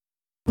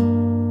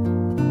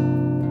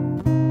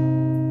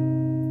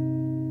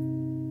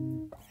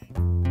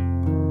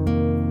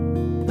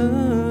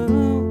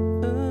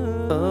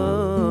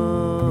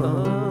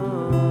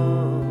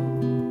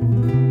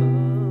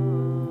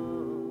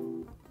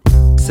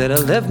Said I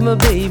left my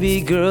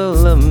baby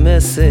girl a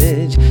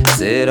message.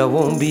 Said I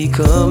won't be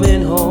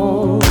coming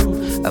home.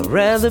 I'd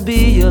rather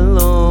be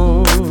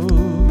alone.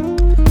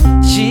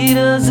 She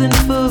doesn't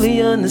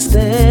fully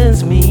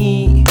understand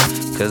me,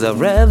 'cause I'd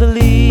rather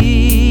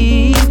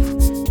leave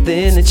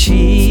than to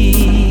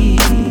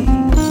cheat.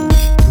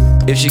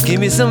 If she give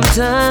me some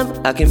time,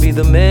 I can be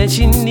the man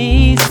she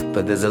needs.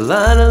 But there's a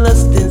lot of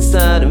lust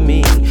inside of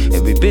me,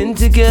 and we've been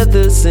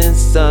together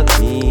since our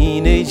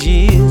teenage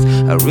years.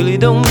 I really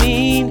don't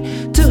mean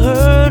to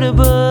hurt her,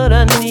 but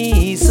I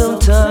need some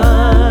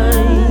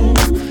time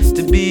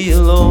to be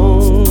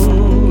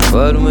alone.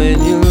 But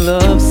when you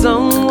love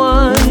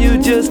someone, you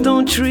just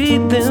don't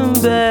treat them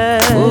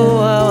bad. Oh,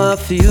 how I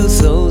feel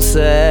so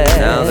sad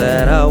now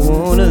that I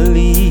wanna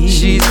leave.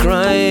 She's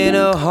crying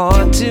her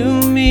heart to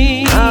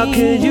me. How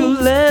can you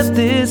let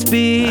this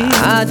be?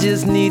 I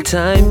just need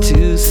time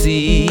to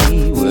see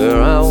where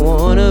I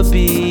wanna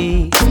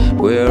be,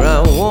 where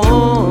I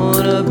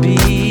wanna be.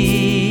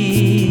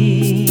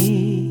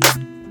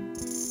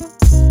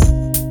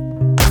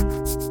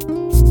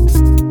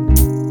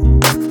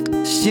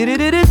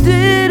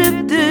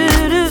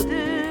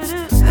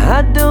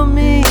 I don't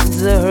mean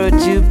to hurt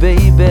you,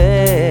 baby.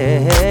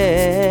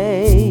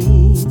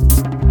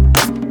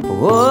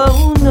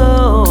 Oh, no,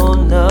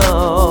 no.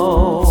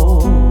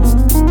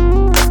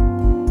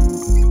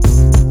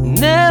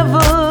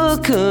 Never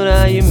could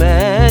I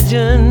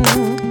imagine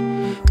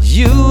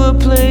you would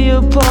play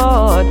a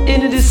part in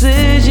a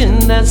decision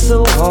that's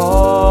so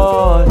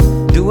hard.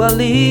 Do I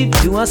leave?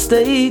 Do I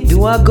stay?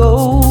 Do I go?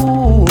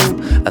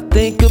 I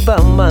think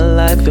about my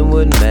life and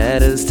what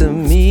matters to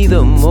me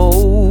the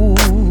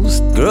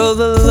most. Girl,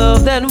 the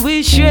love that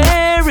we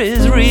share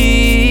is real,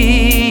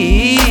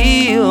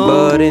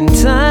 but in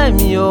time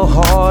your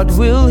heart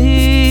will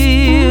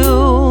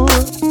heal.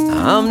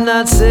 I'm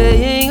not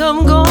saying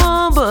I'm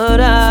gone, but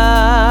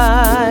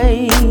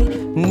I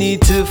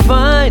need to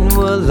find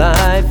what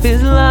life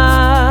is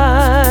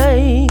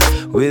like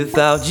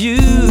without you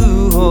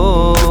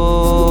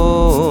home.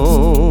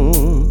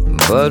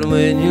 But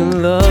when you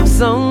love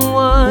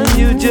someone,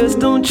 you just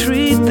don't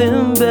treat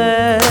them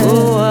bad.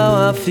 Oh, how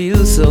I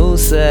feel so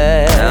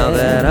sad now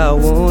that I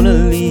wanna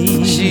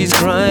leave. She's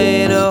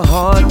crying her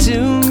heart to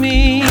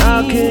me.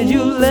 How can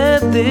you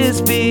let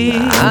this be?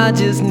 I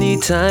just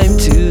need time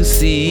to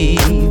see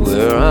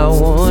where I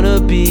wanna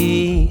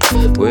be,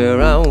 where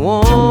I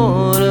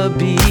wanna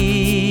be.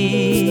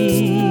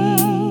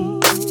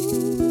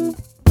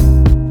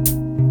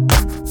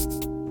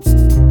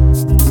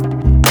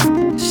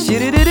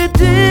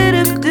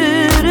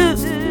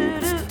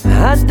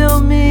 I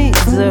don't mean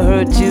to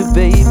hurt you,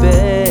 baby.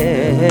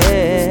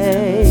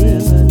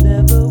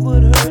 Never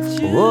would hurt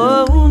you.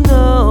 Oh,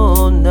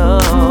 no, no.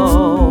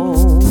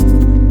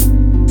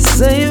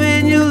 Say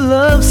when you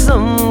love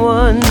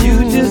someone, you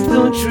just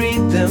don't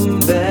treat them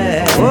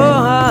bad. Oh,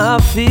 how I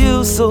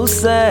feel so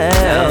sad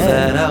now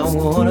that I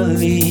wanna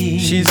leave.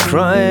 She's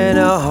crying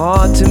her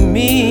heart to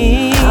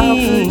me. How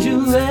could you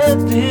let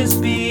this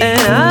be?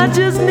 And I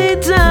just need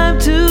time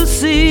to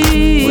see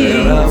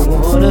where I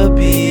wanna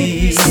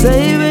be.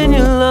 Say when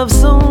you love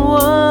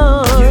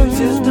someone, you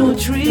just don't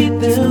treat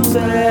them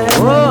bad.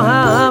 Oh,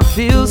 how I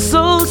feel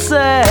so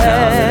sad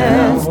now that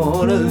I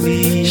wanna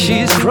leave.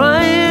 She's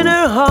crying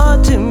her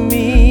heart to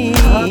me.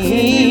 How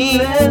can you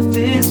let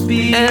this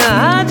be? And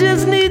I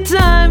just need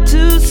time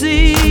to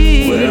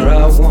see where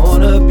I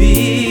wanna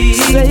be.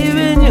 Say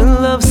when you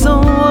love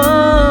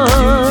someone,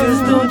 you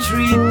just don't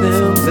treat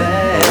them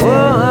bad.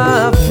 Oh,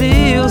 how I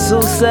feel so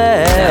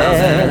sad now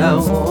that I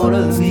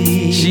wanna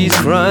leave. She's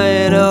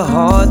crying her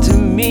heart to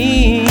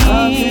me.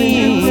 How can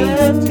you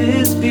let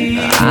this be?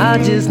 I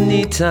just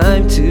need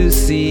time to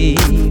see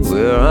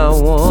where I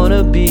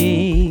wanna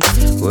be,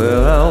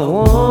 where I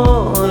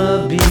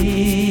wanna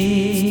be.